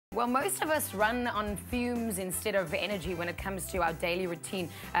Well, most of us run on fumes instead of energy when it comes to our daily routine.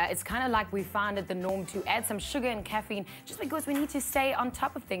 It's kind of like we found it the norm to add some sugar and caffeine just because we need to stay on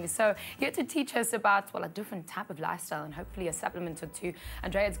top of things. So here to teach us about, well, a different type of lifestyle and hopefully a supplement or two.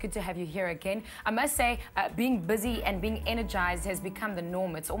 Andrea, it's good to have you here again. I must say, being busy and being energized has become the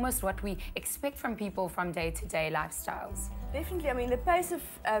norm. It's almost what we expect from people from day-to-day lifestyles. Definitely. I mean, the pace of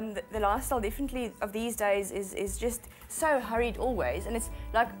the lifestyle definitely of these days is just so hurried always, and it's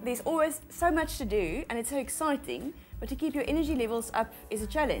like there's always so much to do and it's so exciting, but to keep your energy levels up is a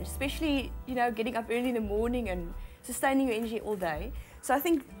challenge, especially, you know, getting up early in the morning and sustaining your energy all day. So I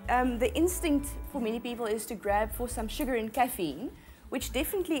think the instinct for many people is to grab for some sugar and caffeine, which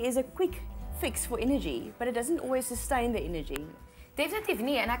definitely is a quick fix for energy, but it doesn't always sustain the energy. Definitief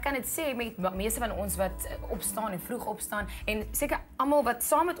nie, en ek kan dit sê met meeste van ons wat opstaan en vroeg opstaan en seker almal wat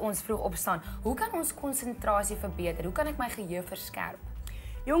saam met ons vroeg opstaan. Hoe kan ons konsentrasie verbeter? Hoe kan ek my geheue verskerp?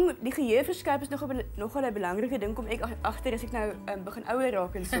 Jong, die geheue verskerp is nogal 'n belangrike ding, kom ek agter as ek nou begin ouer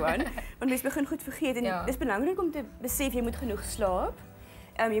raak en so aan, want mens begin goed vergeet en dit is belangrik om te besef jy moet genoeg slaap,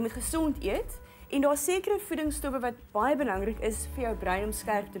 jy moet gesond eet en daar sekere voedingsstowwe wat baie belangrik is vir jou brein om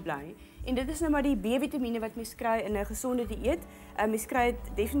skerp te bly. En dit is nou maar die B-vitamiene wat mens kry in 'n gesonde dieet. Mens kry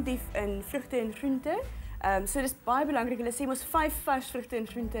dit definitief in vrugte en groente. So dis baie belangrik. Hulle sê mos 5 vars vrugte en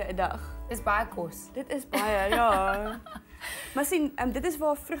groente 'n dag. Dis baie kos. Dit is baie, ja. Maar sien, dit is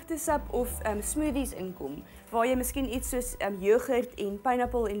waar vrugtesap of smoothies inkom, waar jy miskien iets soos yoghurt en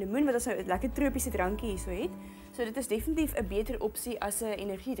pineapple en lemoen wat ons nou 'n lekker tropiese drankie hierso het. So dit is definitief 'n beter opsie as 'n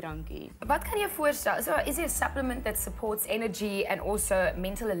energiedrankie. Wat kan jy voorstel? So is there a supplement that supports energy and also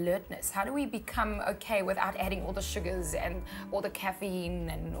mental alertness? How do we become okay without adding all the sugars and all the caffeine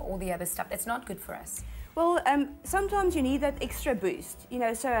and all the other stuff that's not good for us? Well, sometimes you need that extra boost. You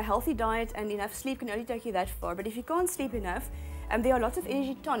know, so a healthy diet and enough sleep can only take you that far. But if you can't sleep enough, there are lots of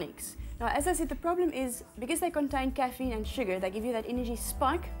energy tonics. Now, as I said, the problem is because they contain caffeine and sugar, they give you that energy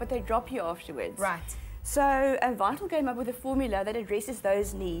spike, but they drop you afterwards. Right. So Vital came up with a formula that addresses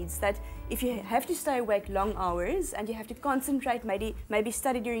those needs, that if you have to stay awake long hours and you have to concentrate, maybe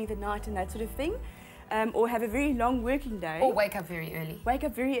study during the night and that sort of thing, or have a very long working day. Or wake up very early. Wake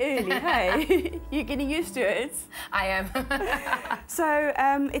up very early, hey. You're getting used to it. I am. So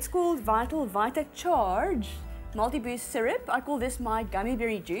it's called Vital Vita Charge Multi-Boost Syrup. I call this my gummy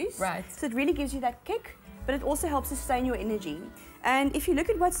berry juice. Right. So it really gives you that kick, but it also helps sustain your energy. And if you look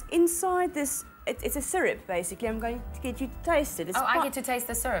at what's inside this, it's a syrup basically. I'm going to get you to taste it. It's I get to taste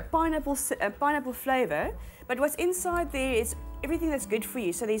the syrup. Pineapple flavor. But what's inside there is everything that's good for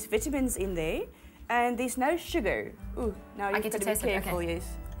you. So there's vitamins in there, and there's no sugar. Ooh, now you have to be careful. Okay.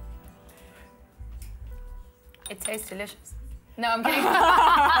 Yes. It tastes delicious. No, I'm kidding.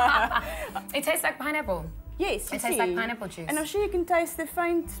 It tastes like pineapple. Yes, it tastes like pineapple juice. And I'm sure you can taste the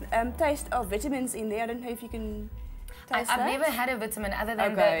faint taste of vitamins in there. I don't know if you can. I've never had a vitamin other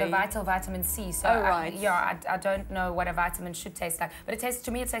than the Vital Vitamin C, so right. I don't know what a vitamin should taste like, but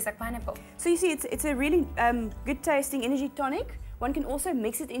to me it tastes like pineapple. So you see, it's a really good tasting energy tonic. One can also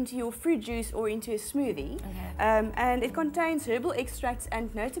mix it into your fruit juice or into a smoothie, and it contains herbal extracts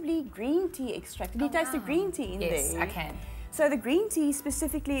and notably green tea extract. Can you taste the green tea in there? Yes, I can. So the green tea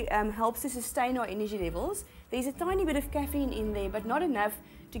specifically helps to sustain our energy levels. There's a tiny bit of caffeine in there, but not enough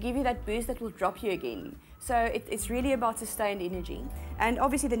to give you that boost that will drop you again. So it's really about sustained energy. And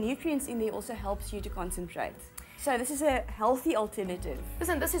obviously the nutrients in there also helps you to concentrate. So this is a healthy alternative.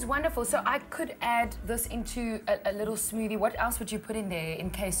 Listen, this is wonderful. So I could add this into a little smoothie. What else would you put in there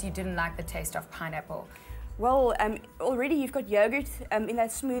in case you didn't like the taste of pineapple? Well, already you've got yogurt in that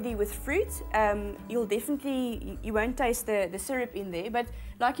smoothie with fruit. You won't taste the syrup in there, but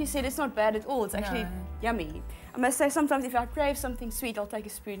like you said, it's not bad at all. It's actually yummy. I must say, sometimes if I crave something sweet, I'll take a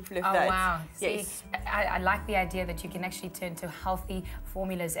spoonful of that. Oh, wow. Yes. See, I like the idea that you can actually turn to healthy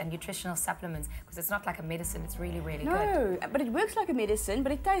formulas and nutritional supplements, because it's not like a medicine, it's really, really good. No, but it works like a medicine,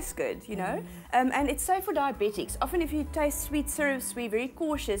 but it tastes good, you know. And it's safe for diabetics. Often if you taste sweet syrups, we're very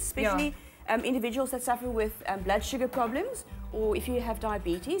cautious, especially individuals that suffer with blood sugar problems, or if you have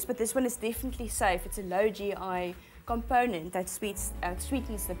diabetes, but this one is definitely safe. It's a low GI component that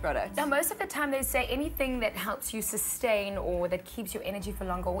sweetens the product. Now, most of the time they say anything that helps you sustain or that keeps your energy for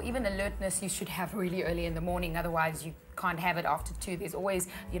longer, or even alertness, you should have really early in the morning, otherwise you can't have it after 2. There's always,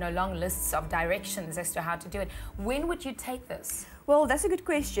 you know, long lists of directions as to how to do it. When would you take this? Well, that's a good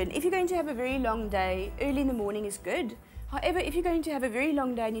question. If you're going to have a very long day, early in the morning is good. However, if you're going to have a very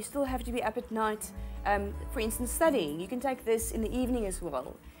long day and you still have to be up at night, for instance, studying, you can take this in the evening as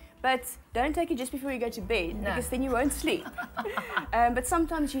well. But don't take it just before you go to bed, because then you won't sleep. But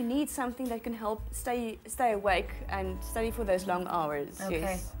sometimes you need something that can help stay awake and study for those long hours. Okay.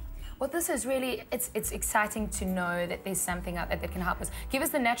 Yes. Well, this is really, it's exciting to know that there's something out there that can help us. Give us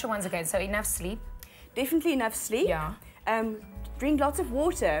the natural ones again. So enough sleep. Definitely enough sleep. Yeah. Drink lots of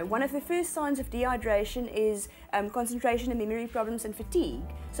water. One of the first signs of dehydration is concentration and memory problems and fatigue.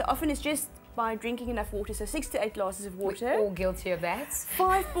 So often it's just by drinking enough water, so 6 to 8 glasses of water. We're all guilty of that.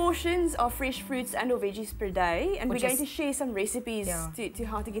 5 portions of fresh fruits and or veggies per day, and we're going to share some recipes to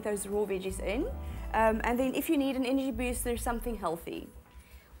how to get those raw veggies in. And then if you need an energy boost, there's something healthy.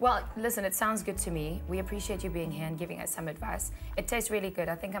 Well, listen, it sounds good to me. We appreciate you being here and giving us some advice. It tastes really good.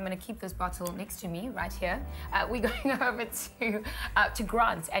 I think I'm going to keep this bottle next to me right here. We're going over to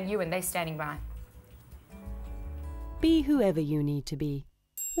Grant and you, and they're standing by. Be whoever you need to be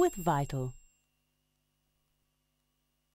with Vital.